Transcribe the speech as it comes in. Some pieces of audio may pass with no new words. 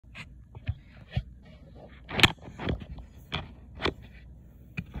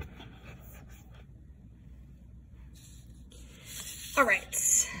All right,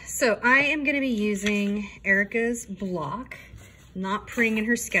 so I am gonna be using Erica's block, not printing in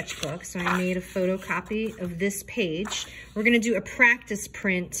her sketchbook, so I made a photocopy of this page. We're gonna do a practice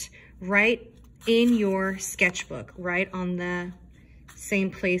print right in your sketchbook, right on the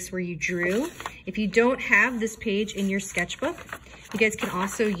same place where you drew. If you don't have this page in your sketchbook, you guys can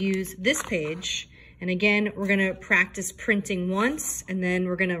also use this page. And again, we're gonna practice printing once, and then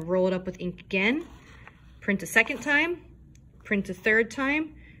we're gonna roll it up with ink again, print a second time, print a third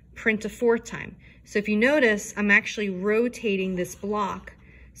time, print a fourth time. So if you notice, I'm actually rotating this block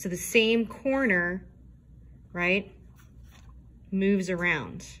so the same corner, right, moves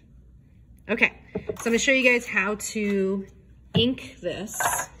around. Okay, so I'm gonna show you guys how to ink this.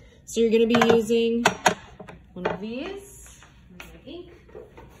 So you're gonna be using one of these, ink.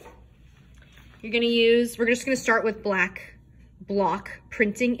 You're gonna use, we're just gonna start with black block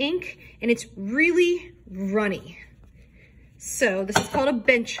printing ink, and it's really runny. So this is called a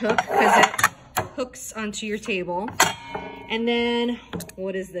bench hook because it hooks onto your table. And then,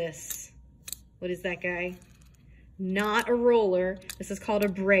 what is this? What is that guy? Not a roller, this is called a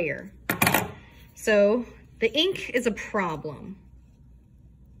brayer. So the ink is a problem.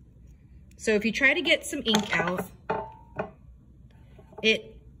 So if you try to get some ink out,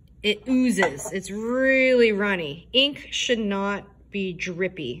 it oozes. It's really runny. Ink should not be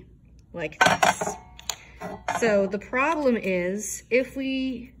drippy like this. So the problem is if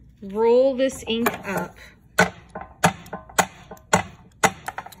we roll this ink up,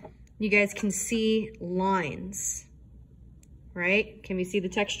 you guys can see lines, right? Can we see the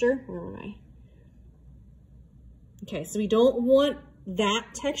texture? Where am I? Okay, so we don't want that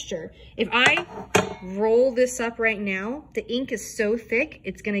texture. If I roll this up right now, the ink is so thick,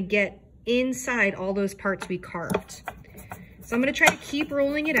 it's gonna get inside all those parts we carved. So I'm gonna try to keep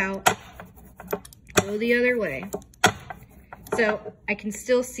rolling it out, go the other way, so I can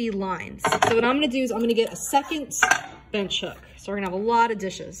still see lines. So what I'm gonna do is I'm gonna get a second bench hook. So we're gonna have a lot of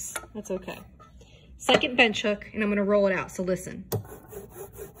dishes, that's okay. Second bench hook, and I'm gonna roll it out, so listen.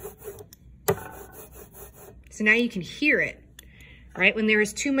 So now you can hear it, right? When there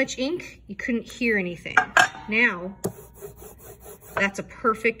was too much ink, you couldn't hear anything. Now, that's a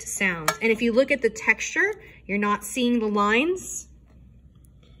perfect sound. And if you look at the texture, you're not seeing the lines.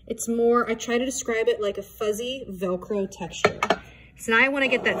 It's more, I try to describe it like a fuzzy Velcro texture. So now I wanna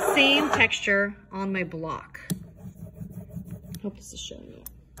get that same texture on my block. Hope this is showing you.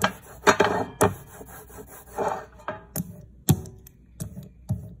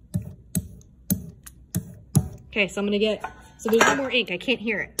 Okay, so I'm gonna get, so there's no more ink, I can't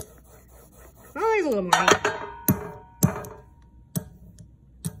hear it. Oh, there's a little more ink.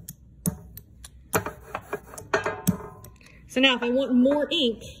 So now if I want more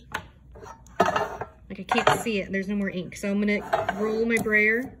ink, like I can't see it, there's no more ink. So I'm gonna roll my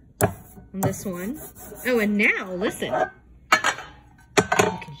brayer on this one. Oh, and now, listen,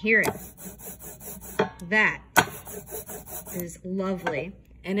 you can hear it. That is lovely.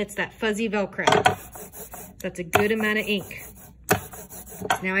 And it's that fuzzy Velcro. That's a good amount of ink.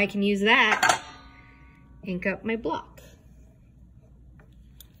 Now I can use that, ink up my block.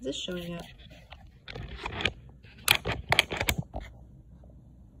 Is this showing up?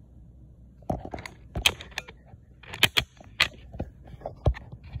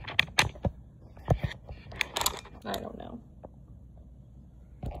 I don't know.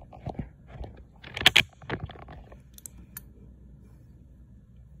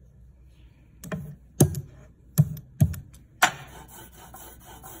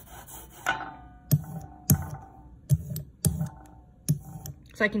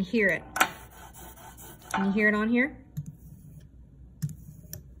 So I can hear it. Can you hear it on here?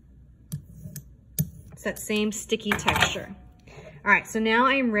 It's that same sticky texture. All right, so now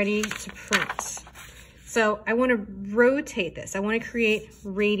I am ready to print. So I want to rotate this. I want to create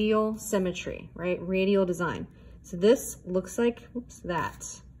radial symmetry, right? Radial design. So this looks like, oops,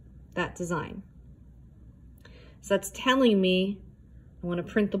 that design. So that's telling me I want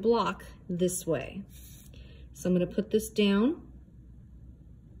to print the block this way. So I'm going to put this down.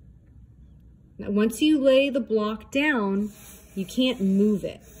 Now, once you lay the block down, you can't move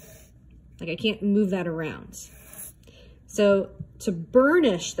it. Like I can't move that around. So to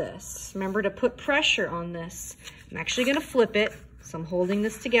burnish this, remember to put pressure on this. I'm actually gonna flip it. So I'm holding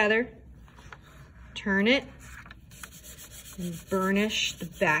this together, turn it, and burnish the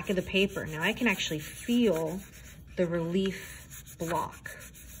back of the paper. Now I can actually feel the relief block.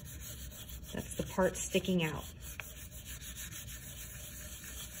 That's the part sticking out.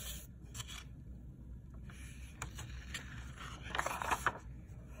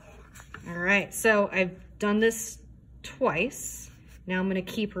 All right, so I've done this twice. Now I'm gonna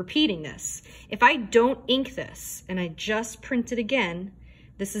keep repeating this. If I don't ink this and I just print it again,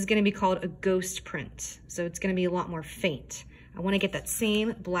 this is gonna be called a ghost print. So it's gonna be a lot more faint. I wanna get that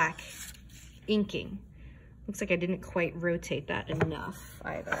same black inking. Looks like I didn't quite rotate that enough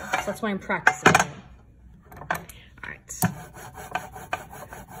either. So that's why I'm practicing it. All right.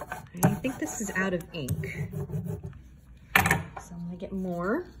 I think this is out of ink. So I'm gonna get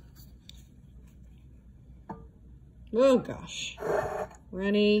more. Oh gosh.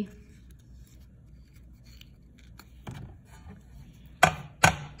 Ready?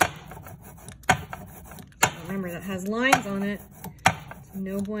 Remember, that has lines on it. It's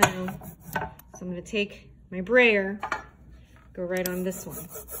no bueno. So I'm gonna take my brayer, go right on this one.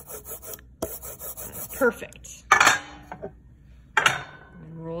 That's perfect.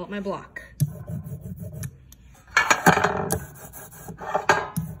 And roll up my block.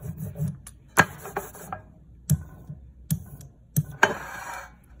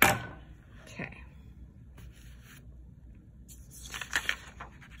 Okay.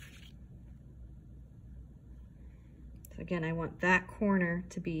 So again, I want that corner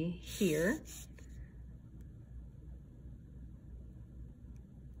to be here.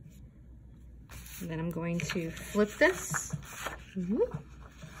 And then I'm going to flip this,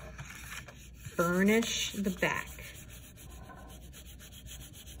 burnish the back.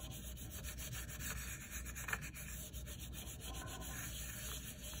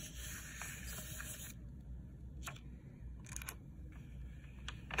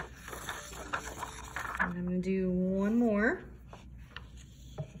 And I'm going to do one more.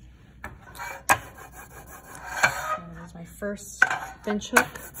 And there's my first bench hook.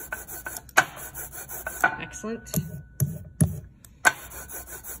 Excellent.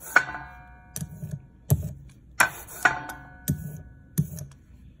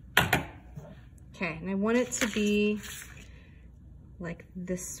 Okay, and I want it to be like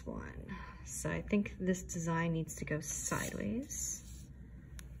this one. So I think this design needs to go sideways.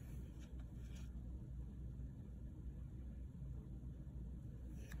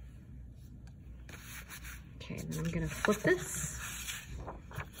 Okay, then I'm gonna flip this.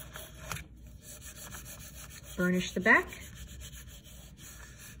 Burnish the back.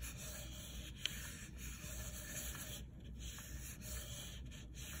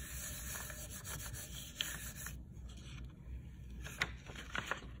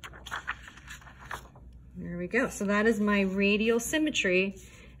 There we go. So that is my radial symmetry.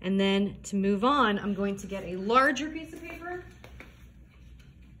 And then to move on, I'm going to get a larger piece of paper.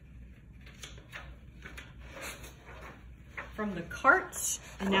 From the cart.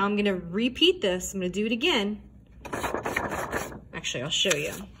 And now I'm going to repeat this. I'm going to do it again. Actually, I'll show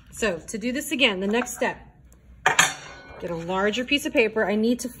you. So to do this again, the next step, get a larger piece of paper. I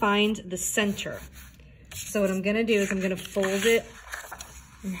need to find the center. So what I'm going to do is I'm going to fold it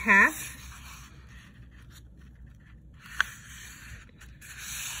in half.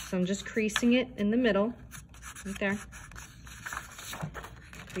 So I'm just creasing it in the middle, right there.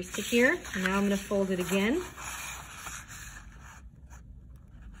 Crease it here. Now I'm going to fold it again.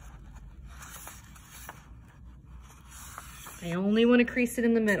 I only want to crease it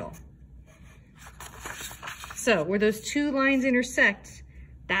in the middle. So where those two lines intersect,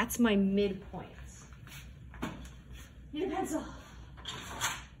 that's my midpoint. Need a pencil.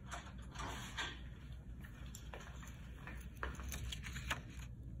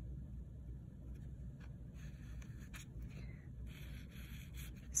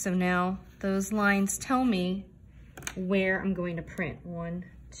 So now those lines tell me where I'm going to print. 1,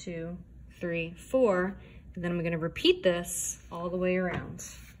 2, 3, 4. And then I'm going to repeat this all the way around.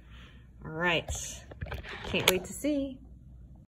 All right. Can't wait to see.